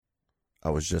I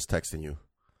was just texting you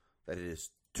that it is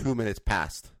 2 minutes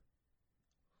past.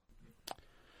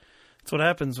 That's what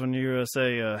happens when you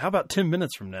say, how about 10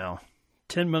 minutes from now?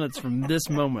 10 minutes from this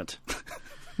moment.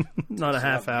 Not a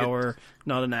half hour,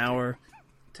 not an hour.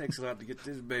 Takes a lot to get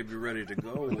this baby ready to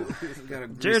go.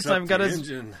 Jared's not even got doesn't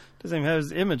even have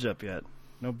his image up yet.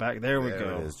 No back. There we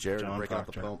go. It is. Jared, John break out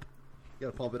the Proctor. pump. You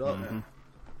gotta pump it up. Mm-hmm.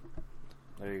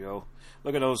 There you go.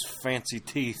 Look at those fancy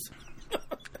teeth.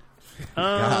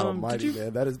 God almighty,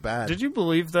 man. That is bad. Did you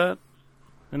believe that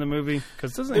in the movie?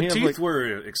 Because doesn't The he have teeth like...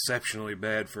 were exceptionally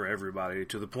bad for everybody,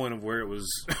 to the point of where it was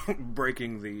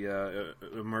breaking the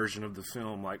immersion of the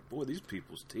film. Like, boy, these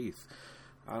people's teeth.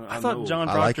 I thought know. John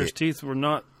I like Proctor's it. teeth were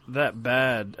not that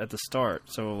bad at the start.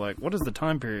 So, like, what is the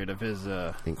time period of his...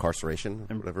 Incarceration,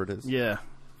 whatever it is. Yeah,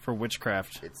 for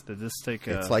witchcraft. Did this take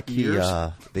It's like years?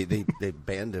 they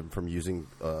banned him from using...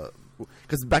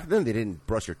 Because back then they didn't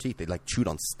brush your teeth. They, like, chewed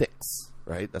on sticks,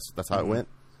 right? That's how it went.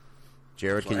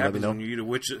 Jared, can you let me know? When you eat a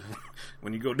witch,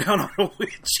 when you go down on a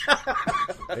witch.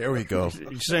 There we go.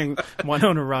 You're saying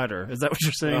Winona Ryder. Is that what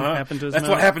you're saying happened to his That's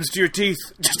mouth? what happens to your teeth.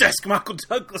 Just ask Michael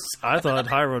Douglas. I thought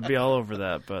Hyra would be all over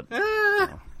that, but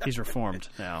he's reformed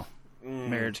now.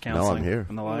 Marriage counseling here.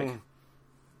 and the like.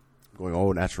 Going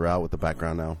all natural with the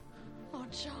background now. Oh,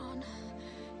 John,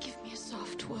 give me a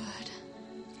soft word.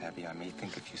 Abby, I may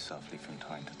think of you softly from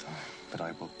time to time, but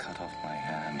I will cut off my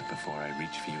hand before I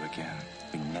reach for you again.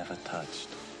 We never touched.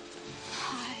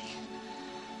 Hi.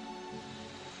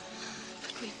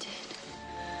 But we did.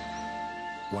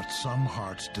 What some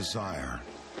hearts desire,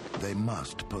 they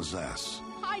must possess.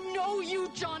 I know you,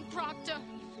 John Proctor.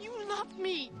 You love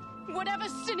me. Whatever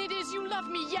sin it is, you love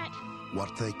me yet.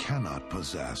 What they cannot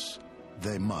possess,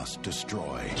 they must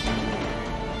destroy.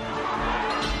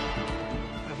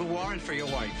 I have a warrant for your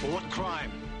wife. For what crime?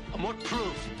 And what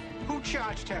proof? Who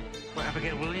charged her? Well,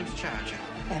 Abigail Williams charged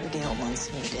her. Abigail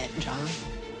wants me dead, John.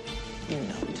 You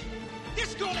know it.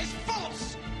 This girl is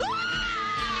false!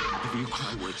 If you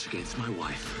cry words against my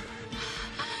wife,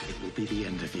 it will be the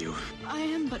end of you. I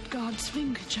am but God's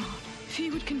finger, John. If he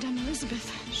would condemn Elizabeth,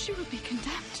 she would be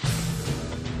condemned.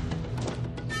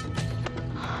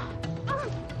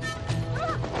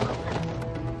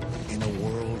 In a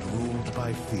world ruled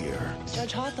by fear,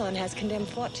 Judge Hawthorne has condemned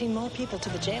 14 more people to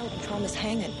the jail and promised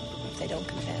hanging if they don't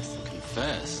confess.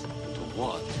 Confess? To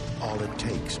what? all it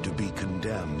takes to be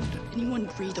condemned Anyone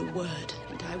breathe a word,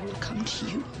 and I will come to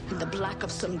you in the black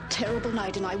of some terrible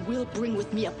night, and I will bring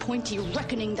with me a pointy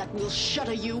reckoning that will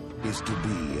shudder you. is to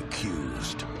be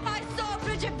accused. I saw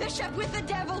Bridget Bishop with the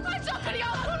devil. I saw Penny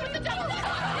Osborne with the devil.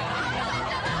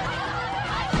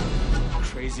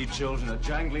 Crazy children are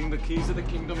jangling the keys of the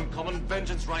kingdom. Common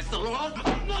vengeance rise the Lord.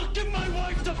 I'll not give my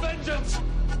wife to vengeance.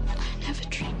 I never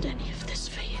dreamed any of this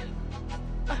for you.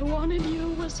 I wanted you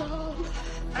was all.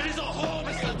 That is a whore,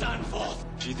 Mr. Danforth.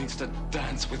 She thinks to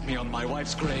dance with me on my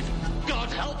wife's grave. God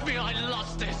help me, I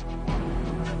lost it.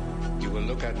 You will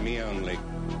look at me only.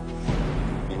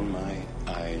 In my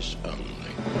eyes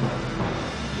only.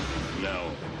 Now,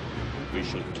 we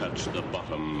shall touch the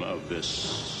bottom of this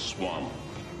swamp.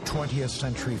 20th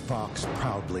Century Fox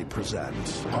proudly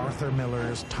presents Arthur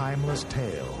Miller's timeless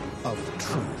tale of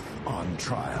truth on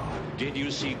trial. Did you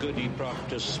see Goody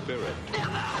Proctor's spirit?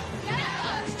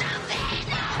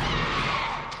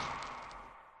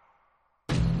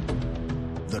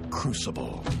 The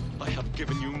Crucible. I have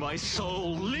given you my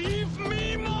soul. Leave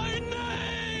me my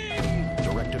name.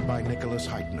 Directed by Nicholas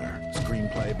Heitner.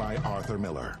 Screenplay by Arthur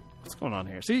Miller. What's going on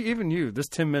here? See, even you, this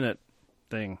 10-minute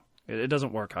thing, it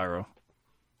doesn't work, Hyro.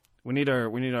 We need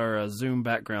our Zoom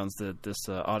backgrounds that this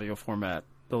audio format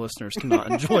the listeners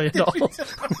cannot enjoy at all.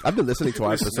 I've been listening to our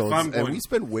Listen, if episodes, I'm and going- we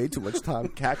spend way too much time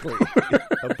cackling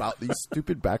about these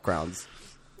stupid backgrounds,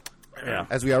 Yeah.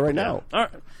 as we are right now. All right.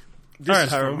 This All right,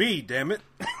 is for Hyro. me, damn it.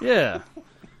 Yeah.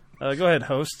 Go ahead,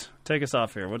 host. Take us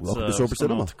off here. What's Welcome to Sober what's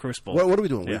going on Cinema. with the Crucible? What are we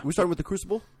doing? Yeah. We starting with the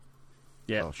Crucible?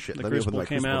 Yeah. Oh shit! The Let me open Crucible my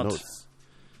came Crucible out notes.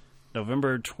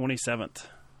 November 27th.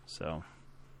 So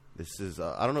This is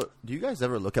I don't know. Do you guys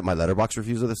ever look at my Letterboxd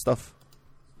reviews of this stuff?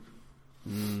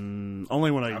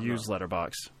 only when I use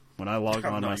Letterbox. When I log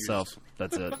I've on not myself,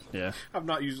 that's it. Yeah. I've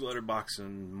not used Letterboxd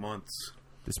in months.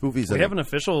 This movie's We have an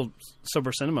official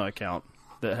Sober Cinema account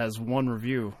that has one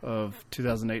review of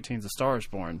 2018's A Star Is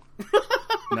Born.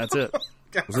 And that's it.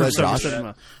 Wasn't that Sober Josh?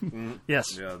 Cinema.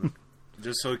 Yes. Yeah,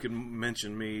 just so he can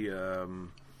mention me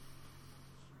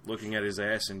looking at his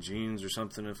ass in jeans or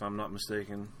something, if I'm not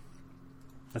mistaken.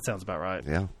 That sounds about right.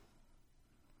 Yeah.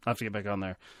 I'll have to get back on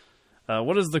there.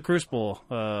 What is the Crucible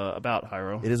about,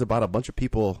 Hyro? It is about a bunch of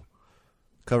people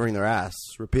covering their ass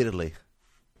repeatedly,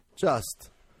 just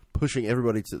pushing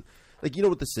everybody to. like, you know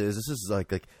what this is? This is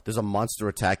like there's a monster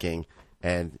attacking,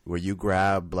 and where you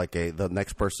grab like the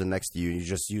next person next to you, and you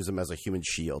just use them as a human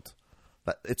shield.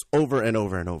 It's over and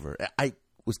over and over. I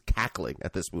was cackling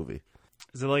at this movie.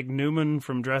 Is it like Newman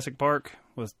from Jurassic Park?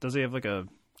 Does he have like a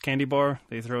candy bar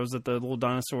that he throws at the little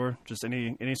dinosaur? Just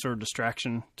any sort of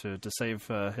distraction to save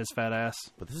his fat ass?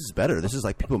 But this is better. This is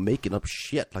like people making up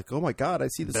shit. Like, oh my god, I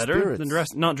see the better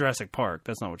spirits. than not Jurassic Park.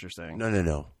 That's not what you're saying.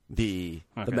 No. The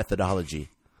methodology.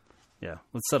 Yeah,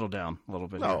 let's settle down a little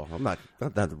bit. No, here. I'm not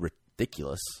that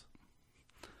ridiculous.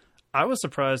 I was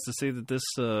surprised to see that this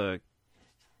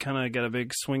kind of got a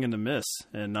big swing and a miss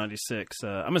in '96.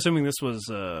 I'm assuming this was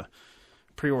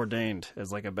preordained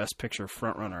as like a Best Picture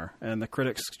frontrunner, and the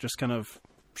critics just kind of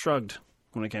shrugged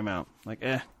when it came out, like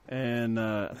And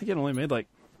I think it only made like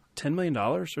 $10 million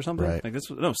or something. Right. Like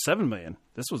 $7 million.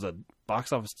 This was a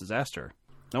box office disaster.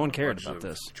 No one cared about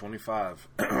this. 25.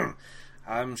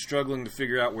 I'm struggling to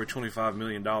figure out where $25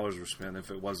 million were spent if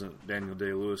it wasn't Daniel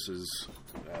Day-Lewis's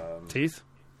teeth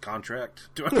contract.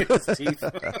 Do I get his teeth?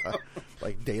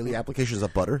 Like daily applications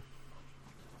of butter.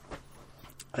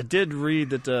 I did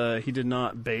read that he did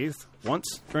not bathe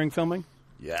once during filming.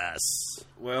 Yes.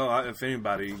 Well, if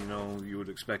anybody, you would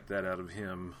expect that out of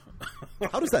him.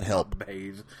 How does that help?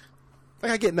 Bathe.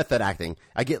 Like, I get method acting.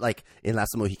 I get, like, in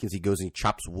Last of the Mohicans, he goes and he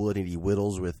chops wood and he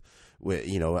whittles with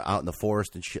out in the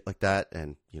forest and shit like that,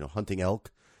 and, hunting elk.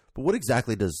 But what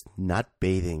exactly does not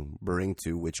bathing bring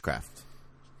to witchcraft?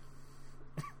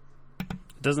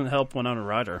 It doesn't help Winona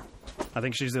Ryder. I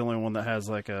think she's the only one that has,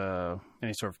 like,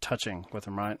 any sort of touching with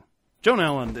him, right? Joan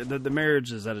Allen, the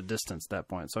marriage is at a distance at that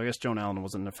point, so I guess Joan Allen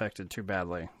wasn't affected too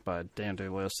badly by Dan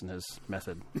Day-Lewis and his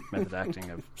method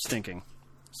acting of stinking,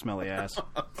 smelly ass.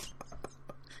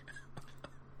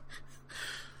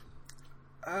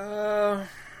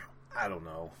 I don't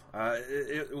know.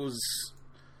 It was...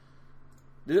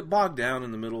 Did it bog down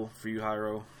in the middle for you,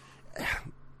 Hyro?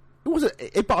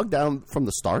 It bogged down from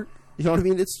the start. You know what I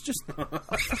mean? It's just...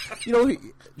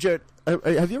 Jared,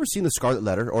 have you ever seen The Scarlet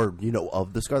Letter, or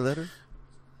of The Scarlet Letter?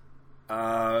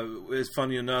 It's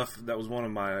funny enough, that was one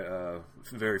of my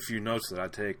very few notes that I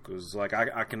take, was like,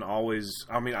 I can always...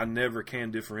 I never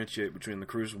can differentiate between The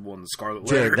Crucible and The Scarlet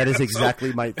Letter. Jared, that is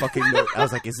exactly my fucking note. I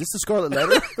was like, is this The Scarlet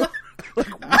Letter?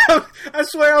 I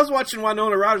swear I was watching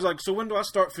Winona Ryder's like, so when do I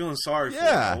start feeling sorry for you?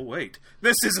 Oh, wait.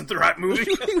 This isn't the right movie.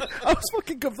 I was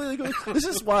fucking completely going, this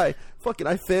is why fucking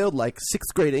I failed like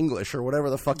 6th grade English or whatever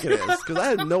the fuck it is. Because I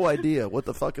had no idea what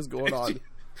the fuck is going on.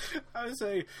 I would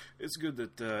say it's good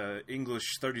that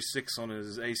English 36 on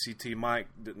his ACT mic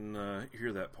didn't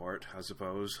hear that part, I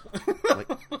suppose.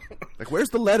 like, where's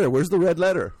the letter? Where's the red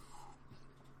letter?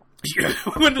 Yeah,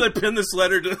 when did they pin this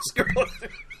letter to this girl?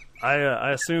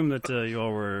 I assume that you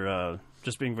all were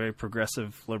just being very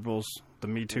progressive liberals, the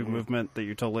Me Too movement, that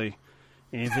you totally...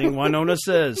 Anything Winona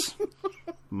says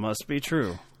must be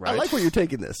true, right? I like where you're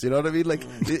taking this. You know what I mean? Like,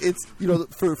 it's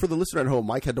for the listener at home,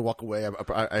 Mike had to walk away.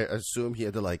 I assume he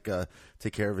had to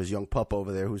take care of his young pup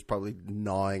over there, who's probably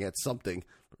gnawing at something,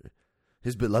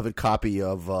 his beloved copy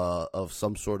of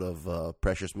some sort of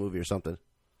Precious movie or something.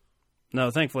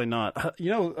 No, thankfully not.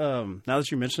 Now that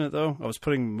you mention it, though, I was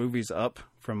putting movies up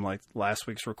from like last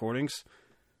week's recordings.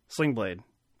 Sling Blade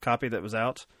copy that was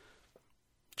out,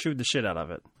 chewed the shit out of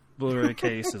it. Blu-ray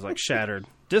case is like shattered.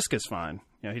 Disc is fine.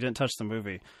 He didn't touch the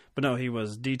movie. But no, he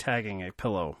was de-tagging a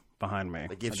pillow behind me.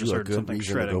 It gives you a good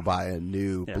reason to go buy a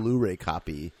new Blu-ray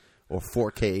copy or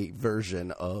 4K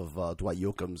version of Dwight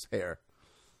Yoakam's Hair.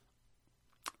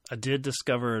 I did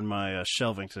discover in my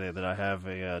shelving today that I have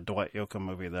a Dwight Yoakam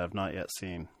movie that I've not yet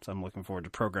seen. So I'm looking forward to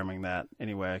programming that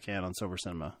any way I can on Sober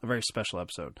Cinema. A very special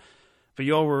episode. But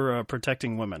you all were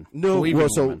protecting women. No, women,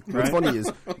 what's right? funny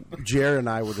is Jared and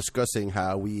I were discussing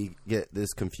how we get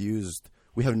this confused.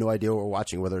 We have no idea what we're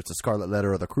watching, whether it's The Scarlet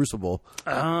Letter or The Crucible.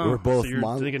 We're both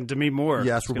thinking Demi Moore.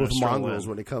 Yes, we're both mongrels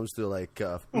when it comes to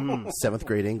 7th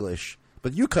grade English.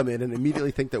 But you come in and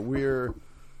immediately think that we're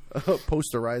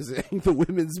posterizing the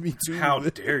women's Me Too. How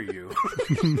dare you?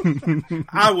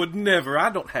 I would never. I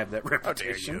don't have that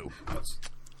reputation.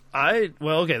 How dare you?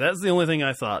 Okay, that's the only thing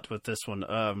I thought with this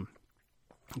one.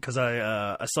 Because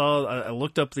I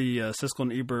looked up the Siskel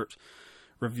and Ebert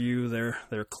review,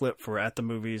 their clip for At the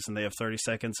Movies, and they have 30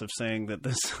 seconds of saying that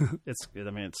this it's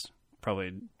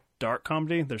probably dark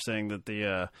comedy. They're saying that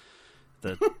the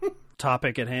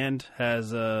topic at hand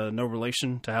has no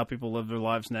relation to how people live their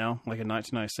lives now, like in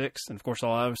 1996. And of course,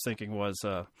 all I was thinking was,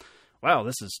 wow,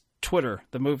 this is Twitter,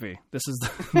 the movie. This is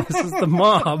the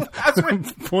mob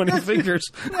pointing fingers.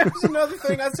 That was another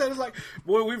thing I said. It's like,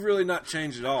 boy, we've really not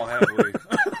changed at all, have we?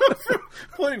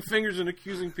 pointing fingers and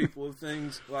accusing people of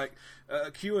things. Like,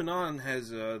 QAnon has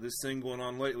this thing going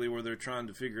on lately where they're trying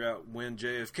to figure out when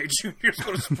JFK Jr. is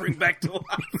going to spring back to life.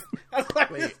 I was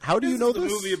like, Wait, how do you know the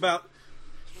this? movie about...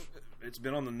 It's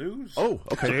been on the news. Oh,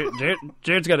 okay.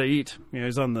 Jared's got to eat.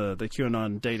 He's on the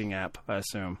QAnon dating app, I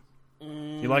assume.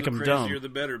 You like him the dumb. crazier the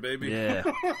better, baby. Yeah.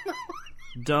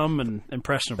 Dumb and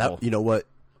impressionable. You know what?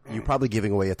 You're probably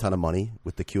giving away a ton of money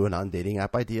with the QAnon dating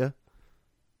app idea.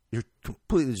 You're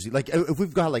completely like, if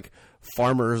we've got like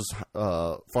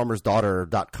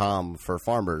farmersdaughter.com for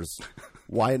farmers,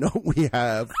 why don't we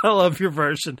have? I love your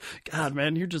version. God,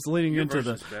 man, you're just leaning Your into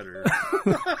version's better.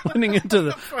 leaning into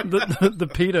the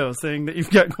pedo thing that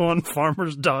you've got going.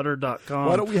 Farmersdaughter.com.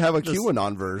 Why don't we have a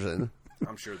QAnon version?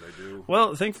 I'm sure they do.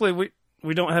 Well, thankfully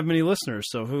we don't have many listeners,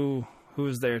 so who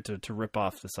is there to rip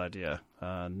off this idea?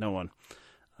 No one.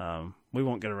 We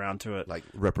won't get around to it. Like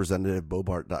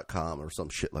representativebobart.com or some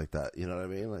shit like that. You know what I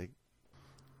mean? Like,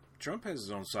 Trump has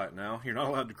his own site now. You're not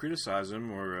allowed to criticize him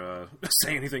or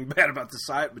say anything bad about the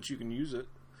site, but you can use it.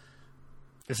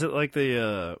 Is it like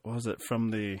the what was it,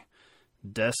 from the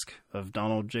desk of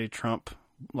Donald J. Trump,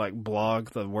 like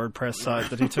blog, the WordPress site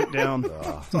that he took down?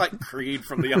 It's like Creed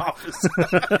from The Office.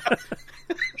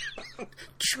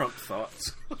 Trump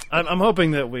thoughts. I'm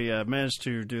hoping that we managed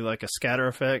to do like a scatter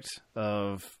effect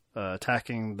of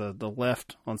attacking the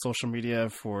left on social media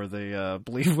for the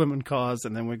Believe Women cause,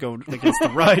 and then we go against the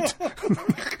right.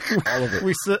 all of it.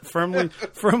 We sit firmly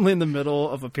in the middle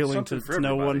of appealing to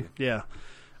no one. Yeah.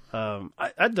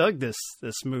 I dug this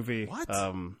movie. What?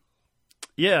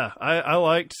 Yeah, I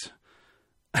liked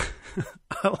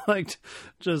I liked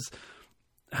just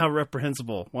how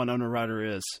reprehensible Winona Ryder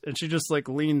is, and she just like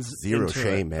leans Zero into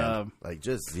shame, it. man. Like,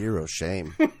 just zero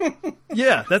shame.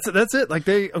 Yeah, that's it. Like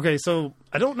so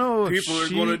I don't know if People are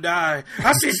going to die.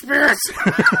 I see spirits.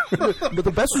 But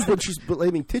the best was when she's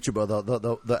blaming Tituba,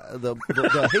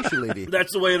 the Haitian lady.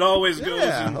 That's the way it always goes.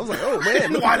 Yeah, I was like, oh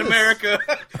man, look White at this. America.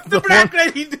 The black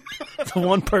lady. the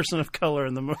one person of color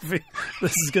in the movie.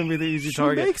 This is going to be the easy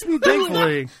target. makes me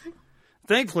do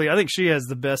Thankfully, I think she has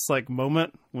the best like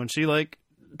moment when she like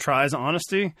tries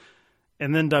honesty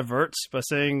and then diverts by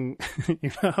saying,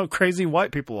 you know how crazy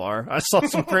white people are. I saw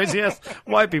some crazy ass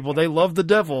white people. They love the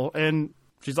devil, and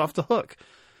she's off the hook.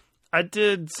 I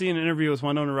did see an interview with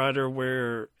Winona Ryder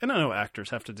where, and I know actors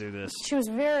have to do this. She was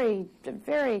very,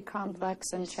 very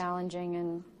complex and challenging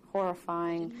and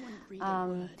horrifying.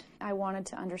 I wanted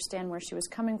to understand where she was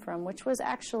coming from, which was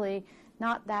actually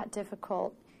not that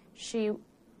difficult. She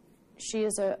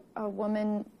is a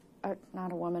woman,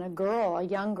 not a woman, a girl, a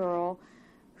young girl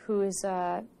who is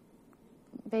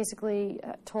basically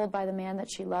told by the man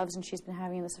that she loves and she's been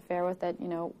having this affair with that, you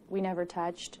know, we never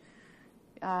touched,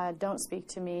 don't speak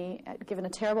to me, given a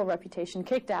terrible reputation,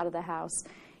 kicked out of the house.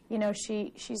 You know,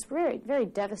 she's very, very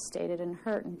devastated and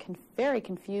hurt and very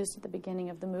confused at the beginning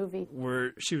of the movie.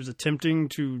 Where she was attempting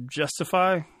to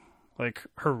justify, like,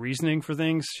 her reasoning for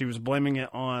things. She was blaming it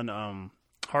on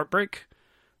heartbreak.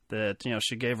 That, you know,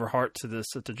 she gave her heart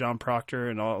to John Proctor,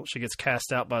 and she gets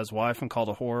cast out by his wife and called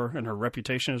a whore, and her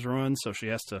reputation is ruined. So she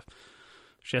has to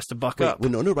buck up.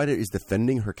 Winona Ryder is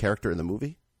defending her character in the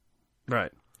movie,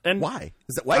 right? And why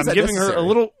is that giving necessary? her a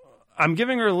little? I'm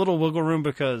giving her a little wiggle room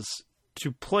because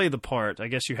to play the part, I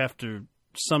guess you have to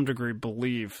some degree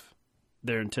believe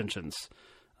their intentions.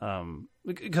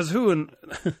 Because even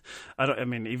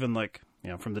like, you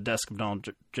know, from the desk of Donald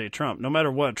J. Trump, no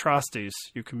matter what atrocities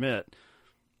you commit,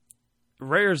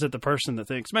 Rayer's at the person that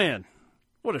thinks, man,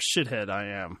 what a shithead I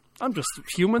am. I'm just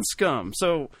human scum.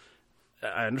 So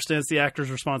I understand it's the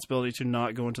actor's responsibility to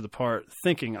not go into the part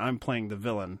thinking I'm playing the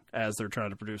villain as they're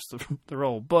trying to produce the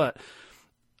role. But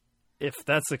if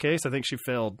that's the case, I think she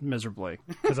failed miserably.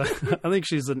 Because I think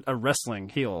she's a wrestling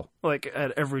heel, like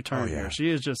at every turn here. She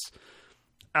is just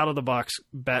out of the box,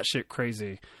 batshit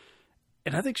crazy.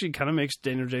 And I think she kind of makes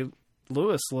Daniel J.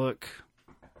 Lewis look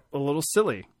a little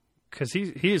silly. Because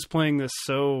he is playing this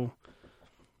so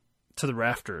to the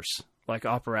rafters, like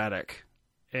operatic.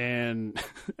 And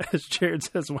as Jared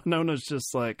says, Winona's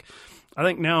just like, I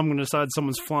think now I'm going to decide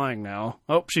someone's flying now.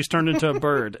 Oh, she's turned into a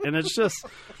bird. And it's just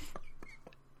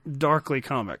darkly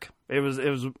comic. It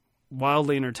was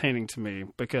wildly entertaining to me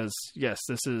because, yes,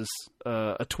 this is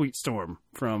a tweet storm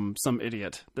from some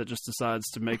idiot that just decides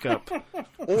to make up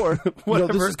or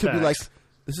whatever this could be like,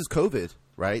 this is COVID,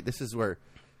 right? This is where...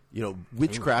 You know,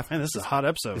 witchcraft. Man, this is a hot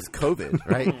episode. It's COVID,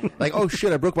 right? Like, oh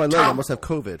shit, I broke my leg. I must have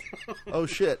COVID. Oh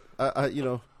shit, you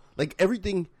know, like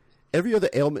every other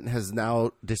ailment has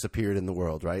now disappeared in the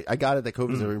world, right? I got it that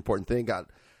COVID is a very important thing.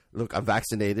 Look, I'm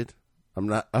vaccinated. I'm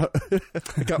not. I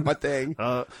got my thing.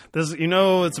 This,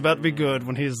 it's about to be good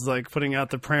when he's like putting out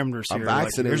the parameters here. I'm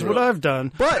vaccinated. Like, here's what I've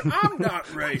done. But I'm not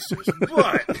racist,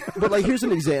 but but like, here's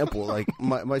an example. Like,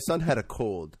 my son had a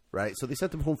cold, right? So they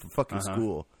sent him home from fucking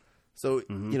school. So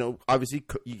obviously,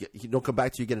 you don't come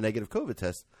back till you get a negative COVID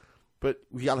test. But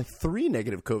we got like 3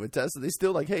 negative COVID tests, and they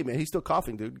still like, hey man, he's still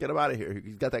coughing, dude. Get him out of here.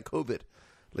 He's got that COVID.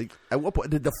 Like, at what point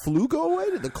did the flu go away?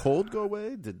 Did the cold go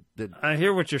away? Did I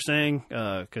hear what you're saying?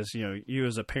 Because you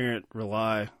as a parent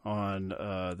rely on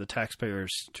the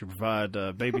taxpayers to provide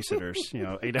babysitters,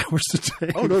 8 hours a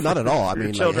day. Oh no, not at all. I mean,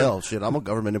 like, children. hell, shit. I'm a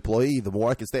government employee. The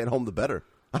more I can stay at home, the better.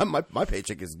 My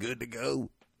paycheck is good to go.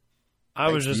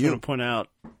 I was just going to point out,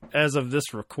 as of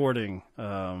this recording,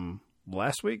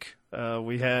 last week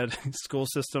we had school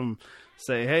system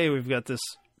say, "Hey, we've got this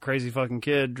crazy fucking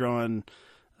kid drawing."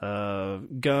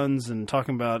 Guns and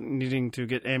talking about needing to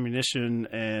get ammunition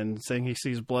and saying he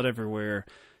sees blood everywhere.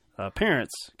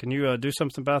 Parents, can you do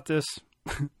something about this?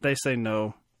 They say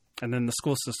no. And then the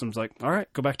school system's like, all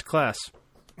right, go back to class.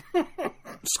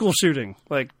 School shooting,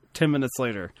 like 10 minutes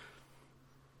later.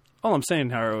 All I'm saying,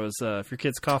 Haro, is if your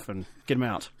kid's coughing, get him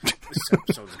out. This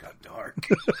episode's got dark.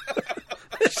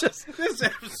 It's just This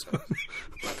episode.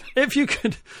 If you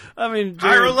could, Higher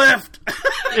Jared, left.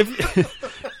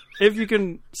 If you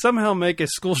can somehow make a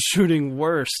school shooting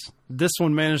worse, this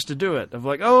one managed to do it. Of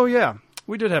like, oh yeah,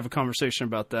 we did have a conversation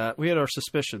about that. We had our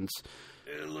suspicions.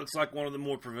 It looks like one of the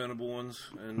more preventable ones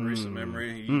in recent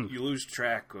memory. You lose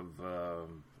track of.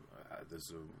 This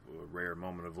is a rare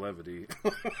moment of levity.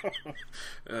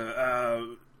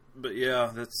 But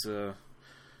yeah, that's.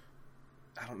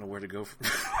 I don't know where to go from.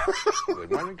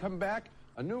 When we come back,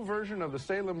 a new version of the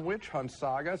Salem Witch Hunt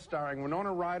saga starring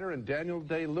Winona Ryder and Daniel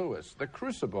Day-Lewis. The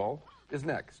Crucible is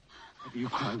next. If you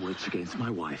cry words against my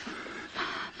wife,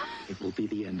 it will be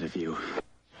the end of you.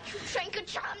 You drank a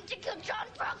charm to kill John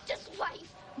Proctor's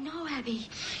wife. No, Abby.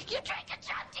 You drank a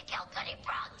charm to kill Goody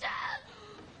Proctor.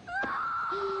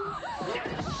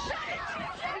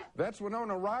 That's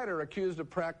Winona Ryder accused of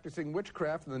practicing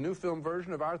witchcraft in the new film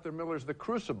version of Arthur Miller's The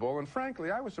Crucible, and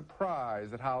frankly, I was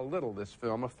surprised at how little this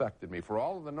film affected me. For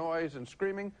all of the noise and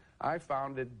screaming, I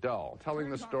found it dull, telling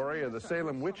the story of the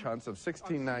Salem witch hunts of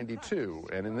 1692.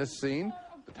 And in this scene,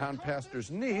 the town pastor's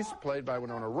niece, played by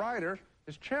Winona Ryder,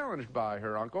 is challenged by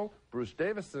her uncle, Bruce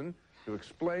Davison, to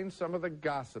explain some of the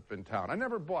gossip in town. I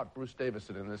never bought Bruce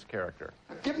Davison in this character.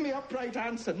 Give me a upright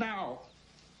answer now.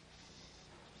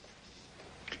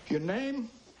 Your name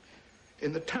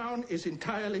in the town is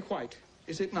entirely white,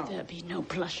 is it not? There be no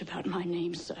blush about my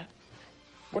name, sir.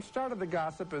 What started the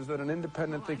gossip is that an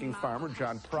independent-thinking farmer,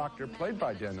 John Proctor, played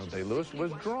by Daniel Day-Lewis,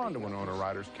 was drawn to Winona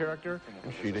Ryder's character,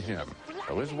 and she to him.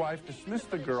 So his wife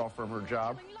dismissed the girl from her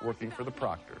job working for the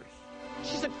Proctors.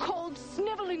 She's a cold,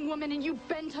 sniveling woman, and you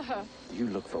bend to her. You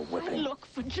look for whipping. I look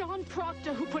for John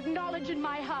Proctor, who put knowledge in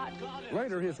my heart.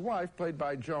 Later, his wife, played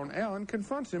by Joan Allen,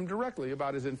 confronts him directly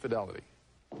about his infidelity.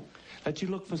 That you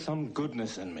look for some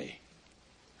goodness in me.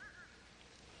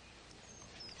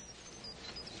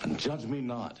 And judge me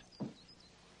not.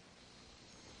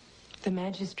 The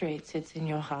magistrate sits in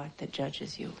your heart that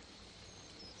judges you.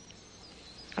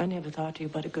 I never thought you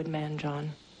but a good man,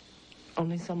 John.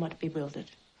 Only somewhat bewildered.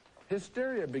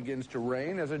 Hysteria begins to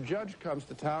reign as a judge comes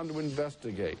to town to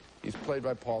investigate. He's played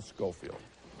by Paul Scofield.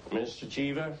 Mr.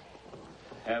 Cheever,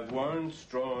 have warrants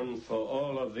drawn for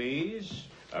all of these.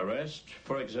 Arrest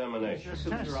for examination.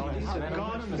 I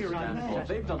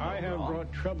have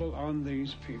brought trouble on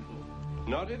these people.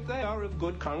 Not if they are of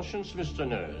good conscience, Mr.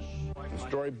 Nurse. The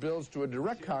story builds to a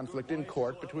direct conflict in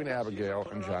court between Abigail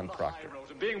and John Proctor.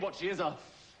 Being what she is, a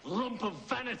lump of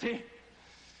vanity,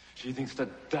 she thinks to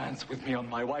dance with me on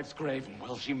my wife's grave, and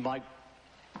well, she might.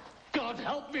 God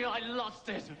help me, I lost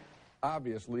it.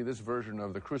 Obviously, this version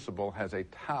of The Crucible has a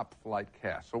top-flight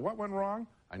cast. So what went wrong?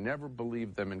 I never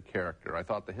believed them in character. I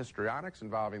thought the histrionics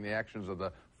involving the actions of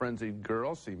the frenzied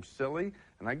girl seemed silly,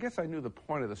 and I guess I knew the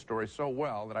point of the story so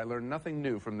well that I learned nothing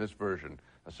new from this version.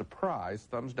 A surprise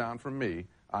thumbs down from me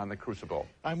on The Crucible.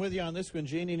 I'm with you on this one,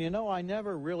 Gene, and I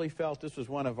never really felt this was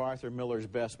one of Arthur Miller's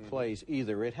best plays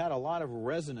either. It had a lot of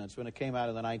resonance when it came out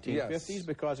in the 1950s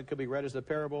because it could be read as the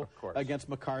parable against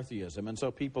McCarthyism, and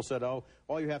so people said, oh,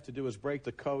 all you have to do is break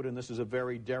the code, and this is a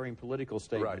very daring political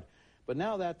statement. Right. But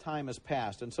now that time has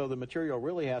passed, and so the material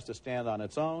really has to stand on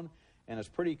its own, and it's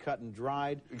pretty cut and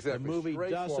dried. Exactly. The movie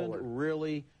doesn't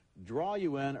really draw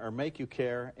you in or make you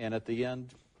care, and at the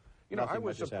end, I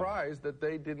was surprised that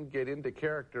they didn't get into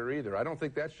character either. I don't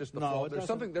think that's just the fault.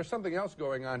 There's something else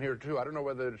going on here, too. I don't know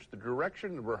whether it's the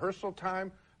direction, the rehearsal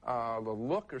time. the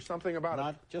look or something about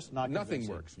it. Nothing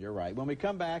convincing. works. You're right. When we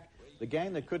come back, the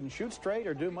gang that couldn't shoot straight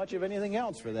or do much of anything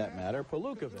else, for that matter,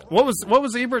 Palookaville. What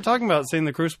was Ebert talking about, saying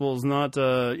the Crucible is not,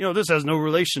 this has no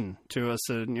relation to us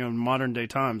in modern day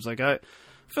times? Like, I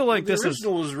feel like the this is... The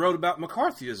original was wrote about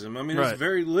McCarthyism. I mean, Right. it's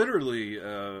very literally...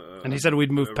 and he said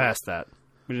we'd move past that.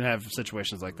 We didn't have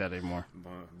situations like that anymore.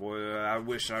 Boy, I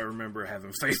wish I remember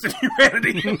having faith in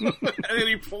humanity at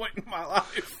any point in my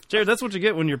life. Jared, that's what you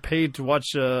get when you're paid to watch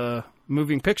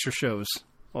moving picture shows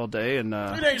all day. And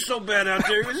it ain't so bad out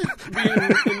there, is it?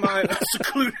 Being in my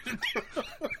secluded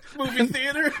movie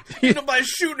theater. Ain't nobody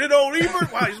shooting at old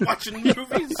Ebert while he's watching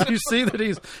movies. You see that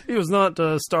he was not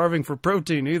starving for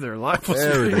protein either. Life was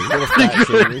There it is. pretty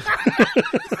good.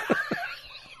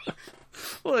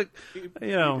 Look,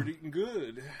 Ebert eating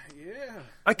good. Yeah.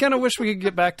 I kind of wish we could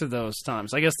get back to those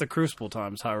times. I guess the Crucible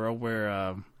times, Hyro,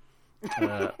 where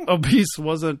obese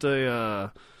wasn't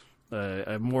a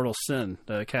mortal sin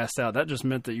cast out. That just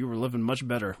meant that you were living much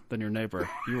better than your neighbor.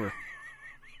 You were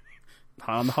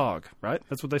high on the hog, right?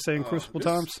 That's what they say in Crucible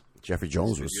times. Jeffrey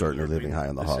Jones was certainly living high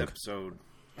on the hog. Episode.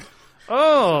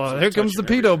 Oh, here comes the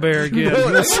pedo bear again.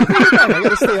 I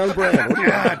gotta stay on brand.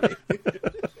 God.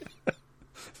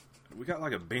 We got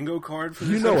like a bingo card for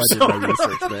this. You know I did my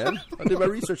research, man. I did my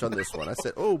research on this one. I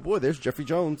said, "Oh boy, there's Jeffrey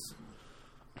Jones."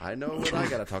 I know what I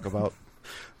got to talk about.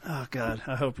 Oh God,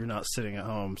 I hope you're not sitting at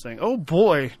home saying, "Oh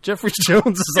boy, Jeffrey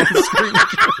Jones is on the screen."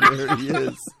 There he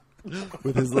is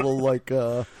with his little what's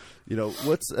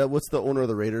the owner of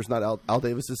the Raiders? Not Al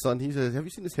Davis's son. He says, "Have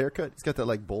you seen his haircut? He's got that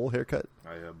like bowl haircut."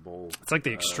 I have bowl. It's like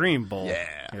the extreme bowl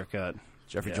haircut.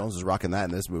 Jeffrey Jones is rocking that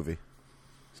in this movie.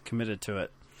 He's committed to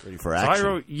it. Ready for action.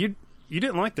 Hyro, you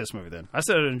didn't like this movie then. I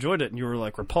said I enjoyed it, and you were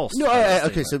like repulsed. No,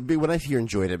 okay. So when I hear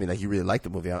enjoyed it, I mean like you really liked the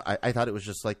movie. I thought it was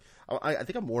just like I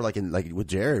think I'm more like with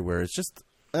Jerry, where it's just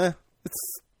it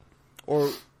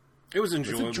was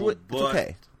enjoyable, but it's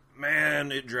okay.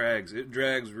 Man, it drags. It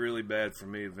drags really bad for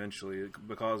me eventually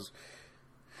because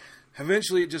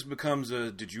eventually it just becomes a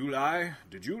 "Did you lie?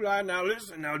 Did you lie? Now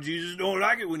listen. Now Jesus don't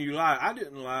like it when you lie. I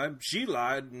didn't lie. She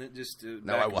lied, and it just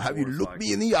now I will have you look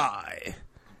me in the eye."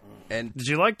 And did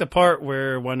you like the part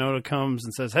where Winona comes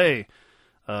and says, "Hey,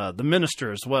 the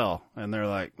minister as well," and they're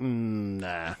like,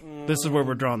 "Nah, this is where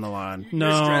we're drawing the line."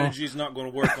 Your strategy's not going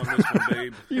to work on this one,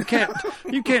 babe.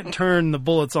 You can't turn the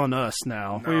bullets on us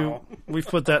now. No. We've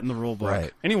put that in the rule book.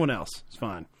 Right. Anyone else, it's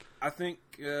fine. I think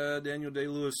Daniel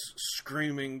Day-Lewis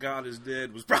screaming "God is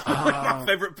dead" was probably my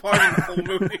favorite part of the whole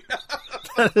movie.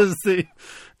 That is the,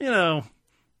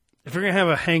 if you're gonna have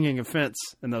a hanging offense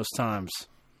in those times.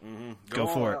 Mm-hmm. Go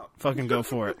for it. Fucking go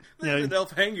for it. They'll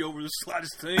hang you over the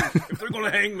slightest thing. If they're going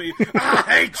to hang me, I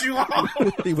hate you all.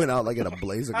 He went out like in a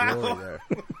blaze of glory there.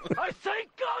 I say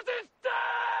God is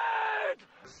dead!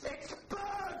 It's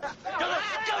bad!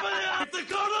 The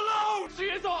God alone! She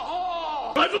is a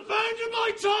whore! I've abandoned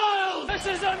my child! This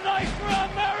is a night for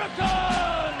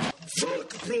Americans! Fuck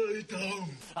play down!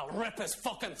 I'll rip his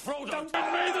fucking throat out!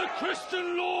 And may the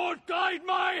Christian Lord guide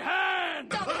my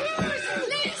hand!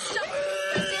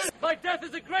 My death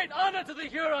is a great honor to the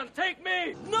Huron. Take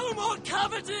me! No more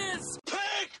cavities!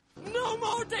 Pig! No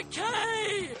more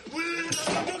decay!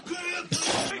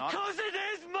 Because it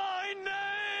is my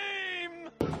name!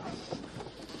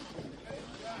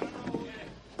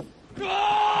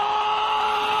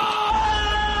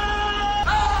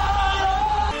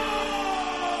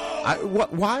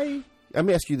 Why? Let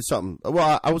me ask you something.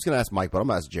 Well, I was going to ask Mike, but I'm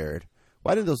going to ask Jared.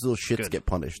 Why did those little shits get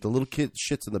punished? The little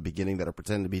shits in the beginning that are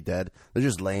pretending to be dead, they're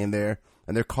just laying there,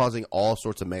 and they're causing all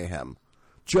sorts of mayhem.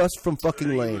 Just from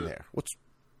fucking laying there.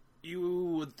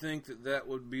 You would think that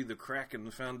would be the crack in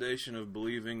the foundation of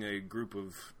believing a group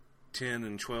of 10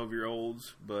 and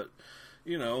 12-year-olds, but,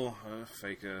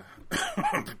 fake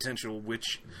potential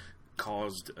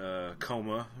witch-caused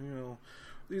coma.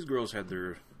 These girls had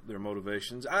their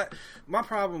motivations. My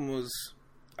problem was...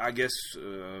 I guess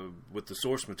with the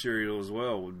source material as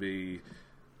well would be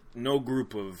no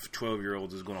group of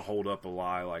 12-year-olds is going to hold up a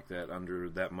lie like that under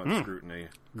that much scrutiny.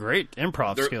 Great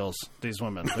improv skills, these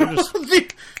women. They're just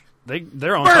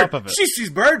they're on Bird. top of it. She sees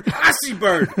bird. I see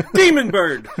bird. Demon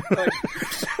bird.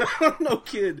 No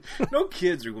kids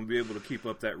are going to be able to keep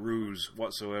up that ruse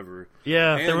whatsoever.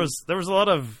 Yeah, there was a lot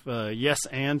of yes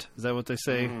and is that what they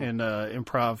say in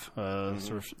improv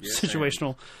sort of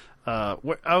situational.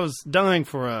 I was dying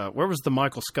for where was the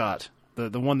Michael Scott,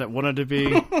 the one that wanted to be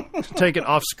take it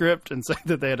off script and say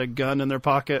that they had a gun in their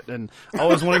pocket and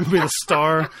always wanting to be the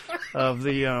star of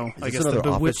the I guess the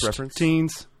Bewitched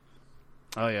teens.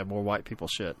 Oh yeah, more white people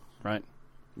shit, right?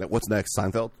 What's next,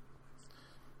 Seinfeld?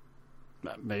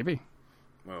 Maybe.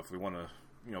 Well, if we want to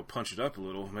punch it up a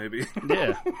little, maybe.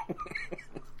 Yeah.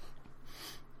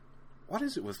 What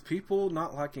is it with people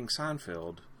not liking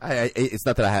Seinfeld? It's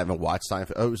not that I haven't watched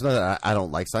Seinfeld. It's not that I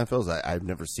don't like Seinfeld. I've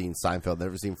never seen Seinfeld,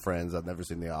 never seen Friends, I've never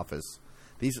seen The Office.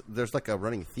 There's like a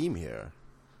running theme here.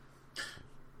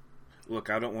 Look,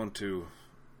 I don't want to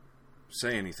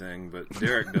say anything, but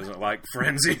Derek doesn't like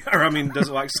Friends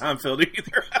doesn't like Seinfeld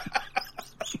either.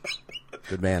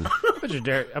 Good man.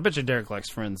 I bet you Derek likes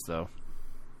Friends, though.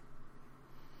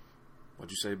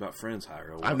 What'd you say about Friends,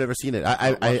 Hiro? I've never seen it.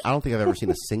 I don't think I've ever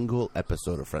seen a single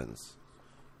episode of Friends.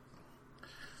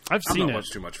 I've seen it.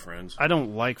 Watch too much Friends. I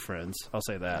don't like Friends. I'll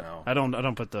say that. No. I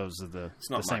don't put those in the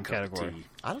same category.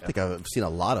 I don't think I've seen a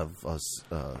lot of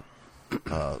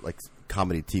like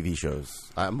comedy TV shows.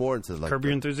 I'm more into like Curb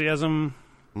Your Enthusiasm.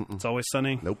 It's Always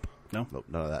Sunny. Nope, none of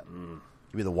that.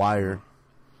 Give me The Wire.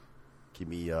 Give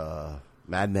me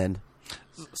Mad Men.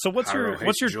 So what's your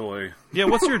Joy? Yeah,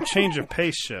 what's your change of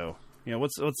pace show?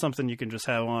 What's something you can just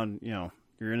have on?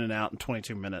 You're in and out in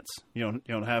 22 minutes. You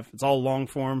don't have. It's all long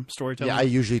form storytelling. Yeah, I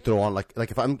usually throw on like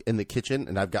if I'm in the kitchen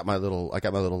and I got my little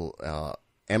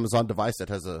Amazon device that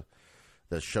has the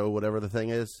show, whatever the thing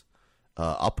is.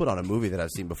 I'll put on a movie that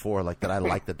I've seen before, like that I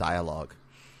like the dialogue.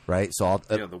 Right, so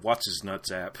the What's His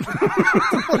Nuts app.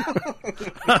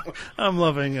 I'm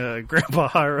loving Grandpa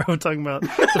Hiro talking about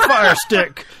the Fire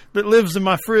Stick that lives in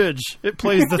my fridge. It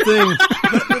plays the thing.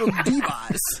 That little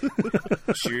device.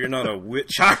 Sure, you're not a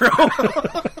witch, Hiro.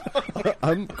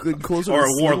 I'm good closer or to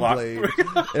a warlock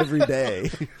every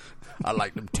day. I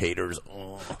like them taters.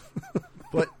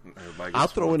 But I'll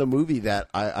throw in a movie that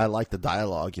I like the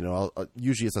dialogue.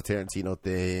 Usually it's a Tarantino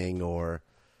thing or.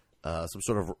 Some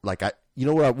sort of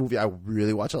what movie I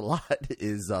really watch a lot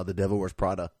is The Devil Wears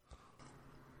Prada.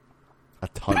 A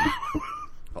ton.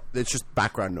 It's just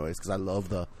background noise because I love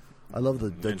the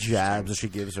jabs that she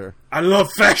gives her. I love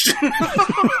fashion.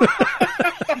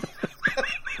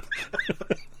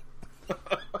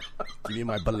 Give me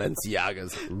my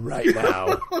Balenciagas right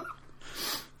now.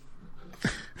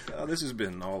 This has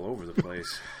been all over the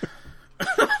place.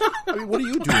 What do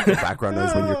you do with the background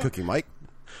noise when you're cooking, Mike?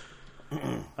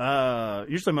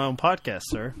 Usually my own podcast,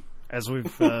 sir. As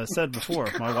we've said before,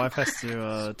 my wife has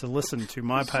to listen to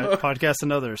my podcast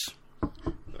and others.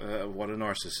 What a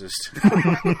narcissist.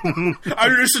 I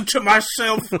listen to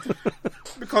myself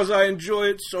because I enjoy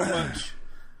it so much.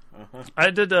 I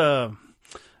did, so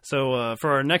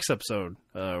for our next episode,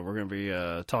 we're going to be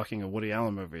talking a Woody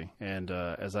Allen movie. And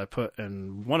as I put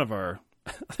in one of our,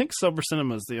 I think Sober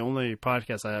Cinema is the only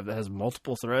podcast I have that has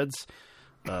multiple threads.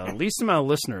 Least amount of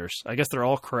listeners. I guess they're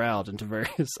all corralled into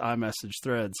various iMessage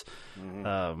threads.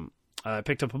 Mm-hmm. I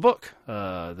picked up a book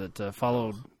that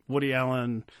followed Woody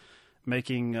Allen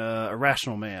making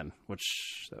Irrational Man, which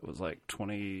that was like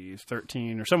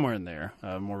 2013 or somewhere in there,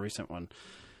 a more recent one.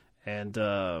 And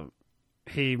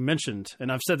he mentioned,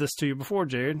 and I've said this to you before,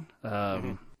 Jared,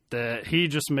 that he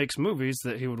just makes movies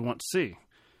that he would want to see.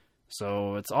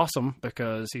 So it's awesome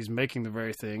because he's making the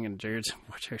very thing, and Jared's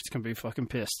going to be fucking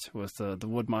pissed with the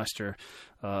Woodmeister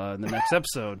in the next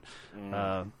episode.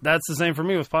 That's the same for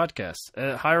me with podcasts.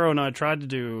 Hiro and I tried to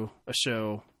do a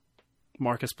show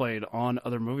Marcus played on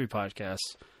other movie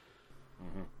podcasts.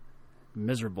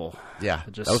 Miserable. Yeah,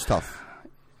 that was tough.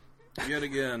 Yet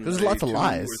again, there's lots of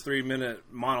lies. 2 or 3 minute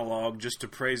monologue just to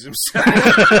praise himself.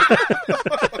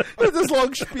 This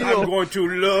long spiel. I'm going to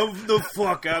love the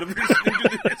fuck out of listening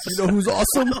to this. You know who's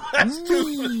awesome? Me.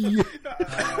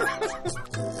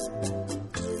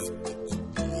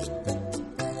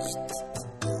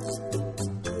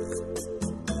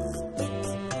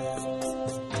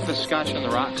 The scotch on the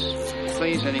rocks,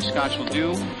 please. Any scotch will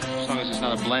do, as long as it's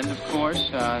not a blend, of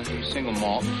course. Single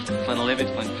malt, Glenlivet,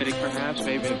 Glenfiddich, perhaps,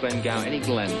 maybe a Glengow, any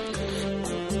Glen.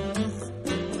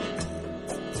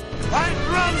 Light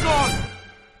runs on.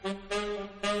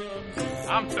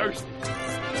 I'm thirsty.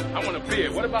 I want a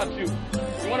beer. What about you?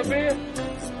 You want a beer?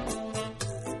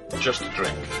 Just a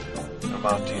drink. A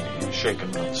martini,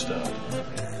 shaken, not stirred.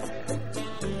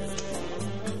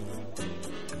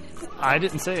 I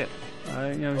didn't say it.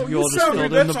 You all just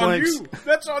filled in the blanks.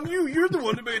 That's on you. You're the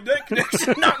one that made that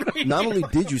connection, not me. Not only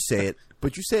did you say it,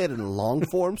 but you say it in long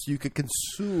form so you could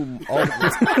consume all of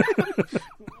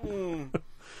it.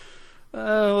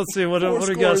 Let's see. What do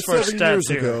we got as far as stats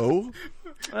here? Ago,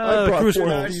 I brought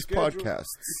Crucible. these podcasts.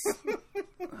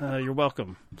 You're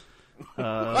welcome.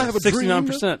 I have a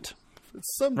 69%.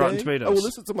 Someday Rotten Tomatoes. I will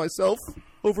listen to myself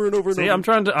over and over and See,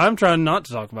 over. I'm trying not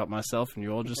to talk about myself, and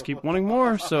you all just keep wanting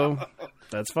more. So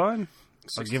that's fine.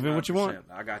 I'll give you what you want.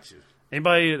 I got you.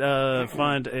 Anybody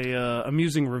find a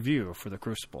amusing review for The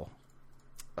Crucible?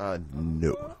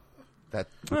 No. That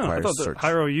I requires thought that, search.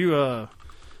 Hiro,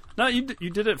 No, you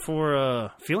did it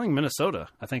for Feeling Minnesota,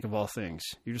 I think, of all things.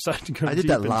 You decided to go I did deep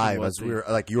that into live what as we were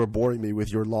like, you were boring me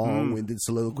with your long-winded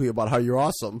soliloquy about how you're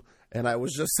awesome, and I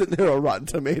was just sitting there on Rotten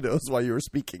Tomatoes while you were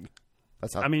speaking.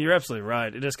 That's how. I mean, you're absolutely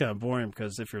right. It is kind of boring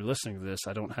because if you're listening to this,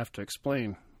 I don't have to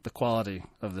explain the quality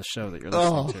of the show that you're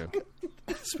listening to.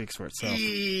 It speaks for itself.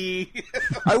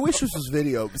 I wish this was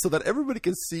video so that everybody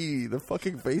can see the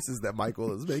fucking faces that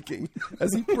Michael is making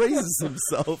as he praises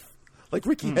himself, like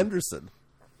Ricky Henderson.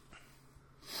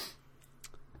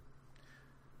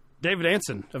 David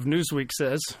Anson of Newsweek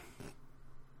says,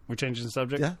 we're changing the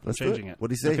subject? Yeah, let's changing it.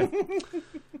 What'd he say?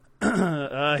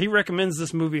 Okay. He recommends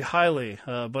this movie highly,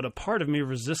 but a part of me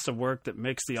resists a work that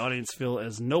makes the audience feel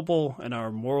as noble in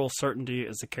our moral certainty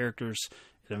as the characters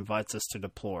it invites us to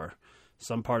deplore.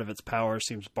 Some part of its power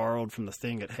seems borrowed from the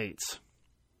thing it hates.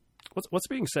 What's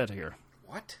being said here?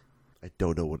 What? I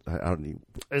don't know what. I don't even.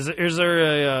 Is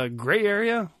there a gray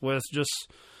area with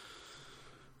just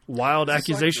wild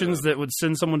accusations that would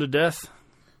send someone to death?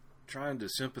 Trying to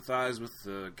sympathize with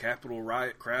the Capitol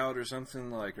riot crowd or something?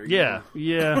 Like, are yeah.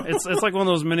 It's like one of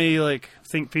those mini like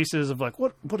think pieces of like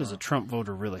what does a Trump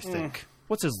voter really think?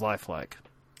 What's his life like?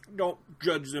 Don't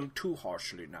judge them too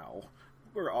harshly now.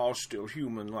 We're all still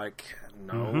human. Like,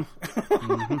 no.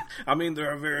 I mean,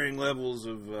 there are varying levels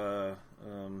of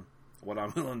what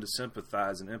I'm willing to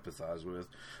sympathize and empathize with.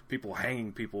 People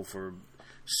hanging people for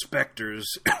specters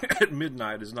at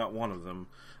midnight is not one of them.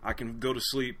 I can go to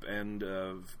sleep and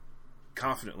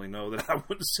confidently know that I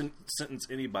wouldn't sentence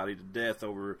anybody to death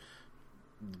over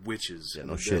witches. Yeah, and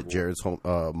no the shit.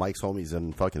 devil. Mike's homies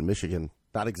in fucking Michigan.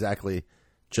 Not exactly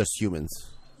just humans.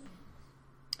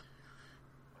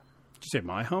 Did you say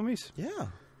my homies? Yeah.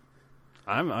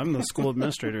 I'm the school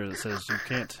administrator that says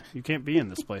you can't be in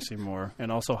this place anymore.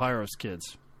 And also Hyro's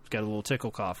kids. He's got a little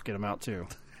tickle cough. Get him out too.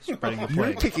 Spreading the plague.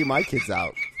 You're kicking my kids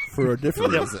out for a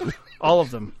different reason. All of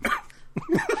them.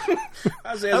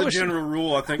 As a general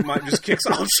rule, I think Mike just kicks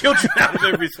all children out of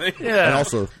everything. Yeah. And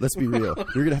also, let's be real.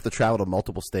 You're going to have to travel to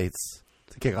multiple states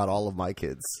to kick out all of my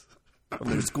kids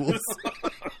from their schools.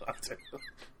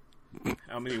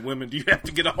 How many women do you have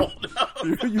to get a hold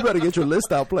of? You better get your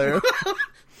list out, player.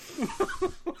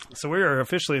 So we are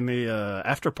officially in the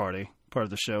after party part of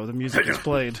the show. The music is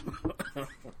played.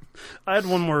 I had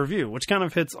one more review, which kind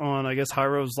of hits on, I guess,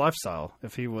 Hyro's lifestyle,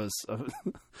 if he was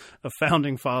a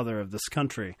founding father of this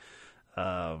country.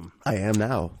 I am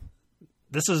now.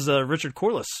 This is Richard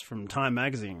Corliss from Time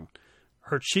Magazine.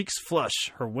 Her cheeks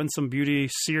flush, her winsome beauty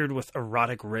seared with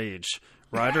erotic rage.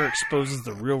 Ryder exposes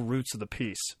the real roots of the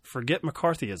piece. Forget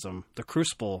McCarthyism. The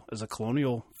Crucible is a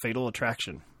colonial fatal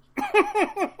attraction.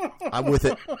 I'm with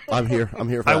it. I'm here for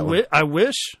that one. I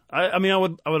wish. I mean, I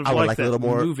would have liked that a little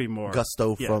more movie more.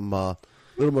 Gusto from a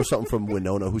little more something from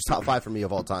Winona, who's top 5 for me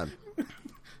of all time.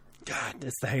 God,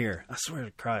 it's the hair. I swear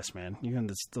to Christ, man. You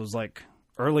got those like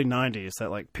early '90s,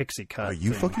 that like pixie cut. Are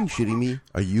you thing. fucking shitting me?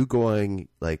 Are you going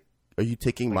like? Are you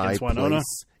taking my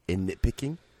place in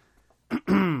nitpicking?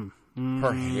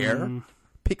 Her hair,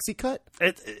 pixie cut.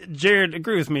 Jared,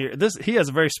 agree with me. He has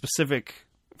a very specific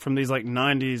from these like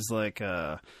 '90s like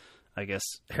I guess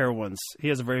heroines. He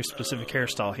has a very specific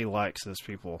hairstyle he likes as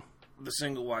people. The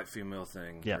single white female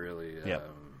thing, really. Yeah.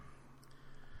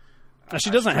 Now, she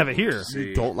doesn't have it here.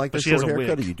 You don't like the short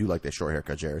haircut, or you do like the short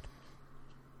haircut, Jared?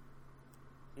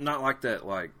 Not like that,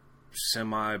 like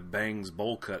semi bangs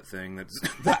bowl cut thing. That's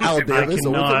Al Davis.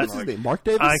 What's his name? Mark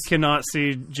Davis. I cannot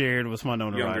see Jared with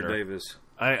Winona Younger Ryder. Davis.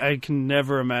 I can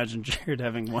never imagine Jared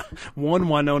having one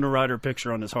Winona Ryder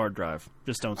picture on his hard drive.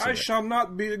 Just don't see I it. shall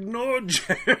not be ignored,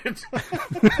 Jared.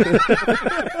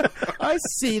 I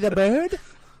see the bird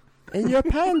in your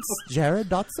pants, Jared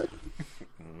Dotson.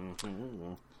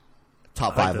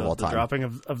 Top 5 of all time. The dropping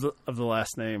of the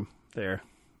last name there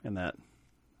in that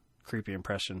creepy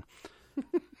impression.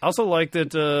 I also like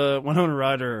that Winona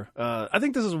Ryder, I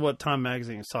think this is what Time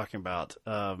Magazine is talking about.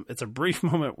 It's a brief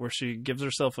moment where she gives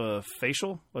herself a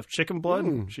facial of chicken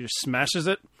blood. She just smashes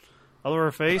it all over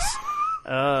her face.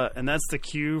 And that's the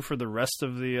cue for the rest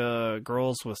of the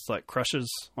girls with like crushes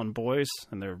on boys.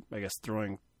 And they're, I guess,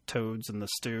 throwing toads in the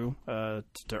stew to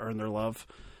earn their love.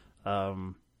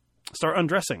 Start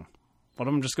undressing. One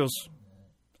of them just goes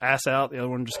ass out. The other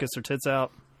one just gets their tits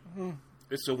out.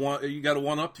 It's you got to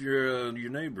one up your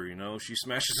neighbor. You know, she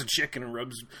smashes a chicken and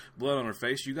rubs blood on her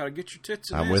face. You got to get your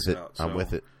tits. And I'm with it. out, I'm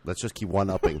with it. Let's just keep one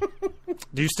upping.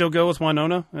 Do you still go with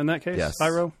Winona in that case? Yes.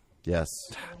 Hyro? Yes.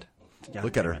 God,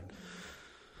 look at her.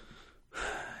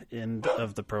 End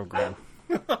of the program.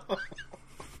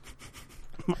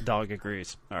 My dog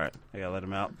agrees. All right, I gotta let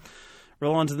him out.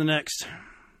 Roll on to the next.